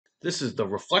This is the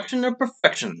reflection of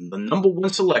perfection, the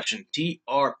 #1 selection,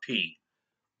 T.R.P.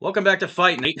 Welcome back to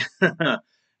Fight Night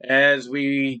as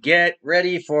we get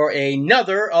ready for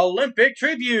another Olympic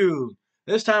tribute.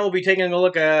 This time we'll be taking a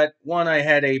look at one I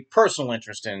had a personal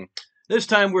interest in. This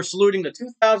time we're saluting the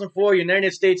 2004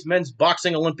 United States men's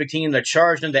boxing Olympic team that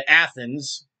charged into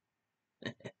Athens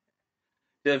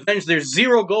to avenge their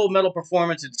 0 gold medal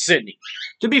performance in Sydney.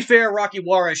 To be fair, Rau'Shee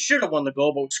Warren should have won the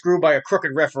gold, but was screwed by a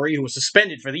crooked referee who was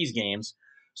suspended for these games.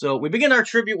 So we begin our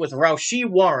tribute with Rau'Shee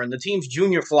Warren, the team's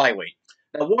junior flyweight.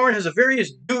 Now, Warren has a very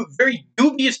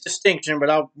dubious distinction, but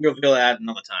I'll reveal that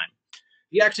another time.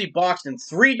 He actually boxed in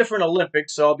 3 different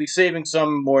Olympics, so I'll be saving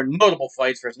some more notable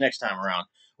fights for his next time around.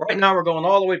 Right now, we're going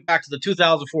all the way back to the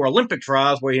 2004 Olympic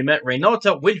trials, where he met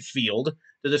Rayonta Whitfield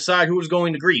to decide who was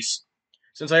going to Greece.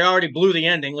 Since I already blew the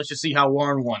ending, let's just see how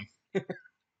Warren won.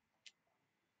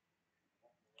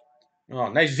 Oh,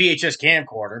 nice VHS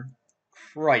camcorder.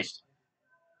 Christ.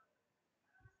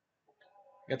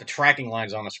 Got the tracking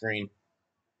lines on the screen.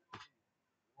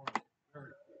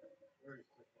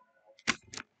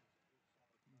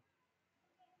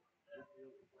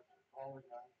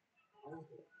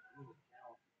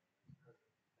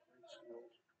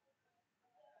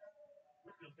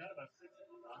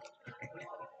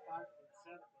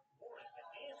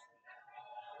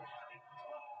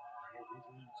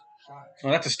 Oh,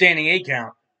 that's a standing 8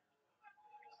 count.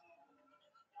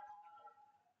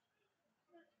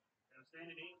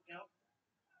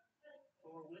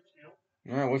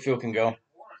 All right, Whitfield can go.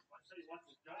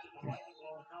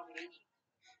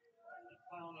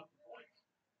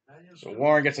 So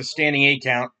Warren gets a standing 8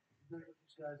 count.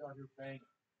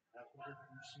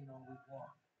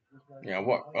 Yeah,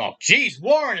 what? Oh, geez,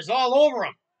 Warren is all over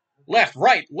him. Left,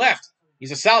 right, left.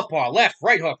 He's a southpaw. Left,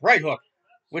 right hook, right hook.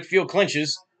 Whitfield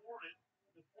clinches.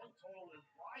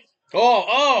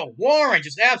 Oh, Warren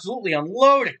just absolutely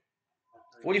unloading.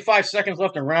 45 seconds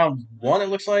left in round 1, it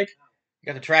looks like. You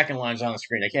got the tracking lines on the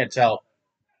screen. I can't tell.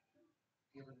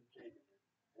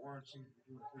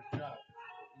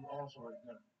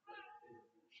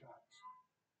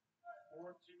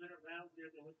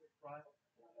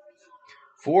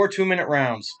 Four 2-minute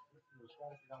rounds.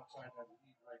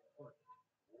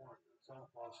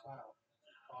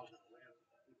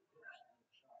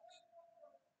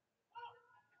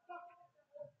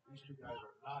 These 2 guys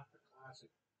are not the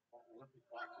classic Olympic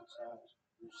boxing styles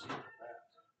we've seen in the past.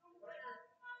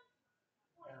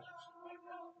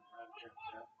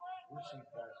 We've seen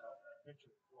guys out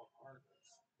pitching real hard.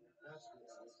 That's the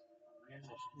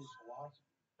manual school's philosophy.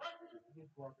 If you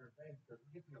go out there and bang, because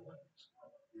we get the Olympics,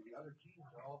 the other teams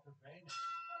are all for banging.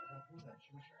 They don't do that.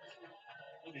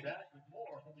 We'll be back with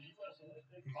more from the U.S.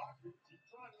 Olympic boxing.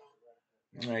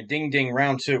 All right, ding ding,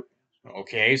 round 2.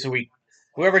 Okay, so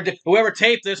whoever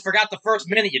taped this forgot the first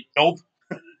minute, you dope.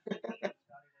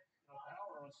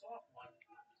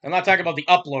 I'm not talking about the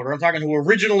uploader. I'm talking who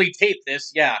originally taped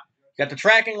this. Yeah, got the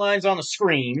tracking lines on the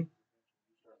screen,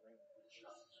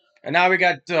 and now we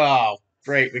got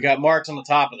great. We got marks on the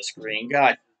top of the screen.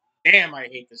 God damn, I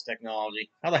hate this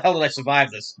technology. How the hell did I survive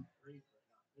this?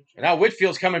 And now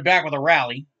Whitfield's coming back with a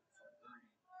rally.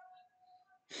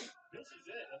 This is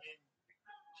it. I mean,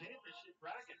 championship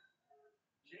bracket.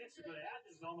 Chance to go to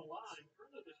Athens on the line.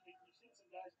 Earlier this week, we've seen some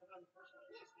guys come on the first one.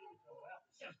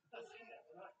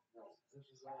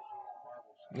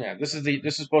 Yeah, this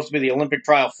is supposed to be the Olympic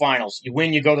trial finals. You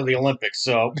win, you go to the Olympics.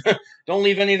 So don't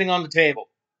leave anything on the table.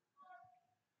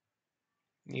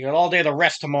 You got all day to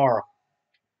rest tomorrow.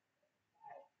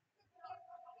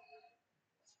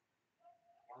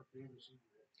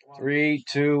 Three,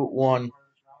 2, 1.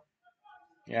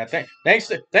 Yeah, thanks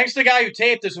to the guy who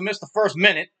taped this who missed the first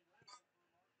minute.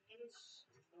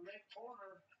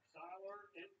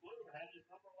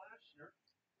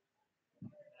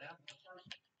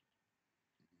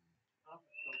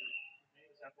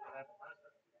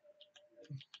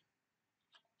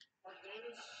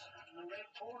 In the red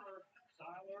corner,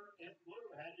 Siler in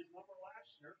blue had his number last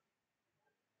year.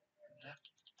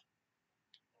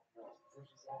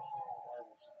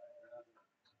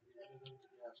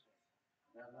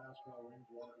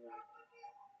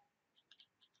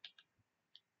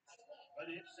 But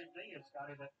the interesting thing is,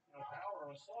 Scotty, that Power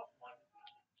was soft one.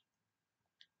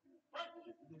 The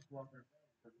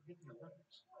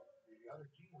other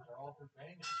teams are all for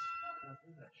banging.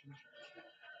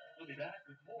 We'll be back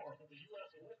with more from the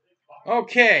U.S. Olympic boxing.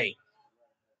 Okay.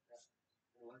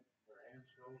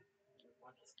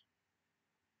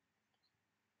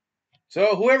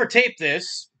 So whoever taped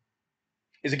this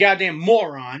is a goddamn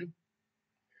moron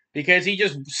because he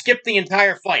just skipped the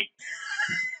entire fight.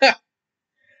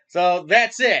 So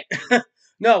that's it.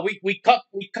 No, we cut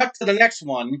to the next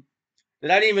one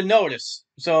that I didn't even notice.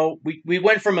 So we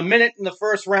went from a minute in the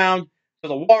first round to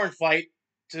the Warren fight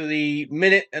to the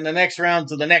minute in the next round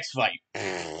to the next fight.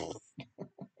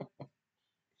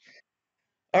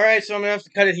 All right, so I'm gonna have to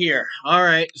cut it here. All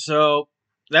right, so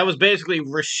that was basically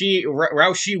Rau'Shee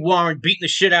Warren beating the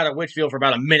shit out of Whitfield for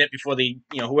about a minute before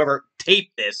whoever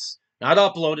taped this, not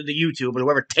uploaded to YouTube, but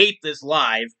whoever taped this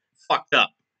live fucked up.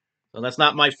 So that's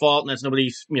not my fault, and that's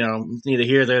nobody's, neither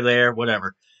here nor there,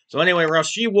 whatever. So anyway,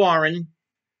 Rau'Shee Warren,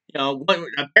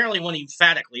 apparently won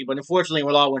emphatically, but unfortunately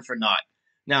it all went for naught.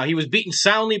 Now, he was beaten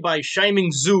soundly by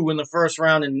Shiming Zhu in the first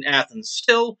round in Athens.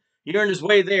 Still, he earned his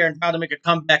way there and tried to make a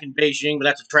comeback in Beijing, but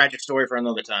that's a tragic story for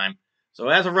another time. So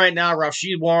as of right now,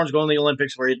 Rau'Shee Warren's going to the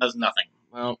Olympics where he does nothing.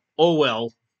 Well, oh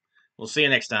well. We'll see you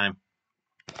next time.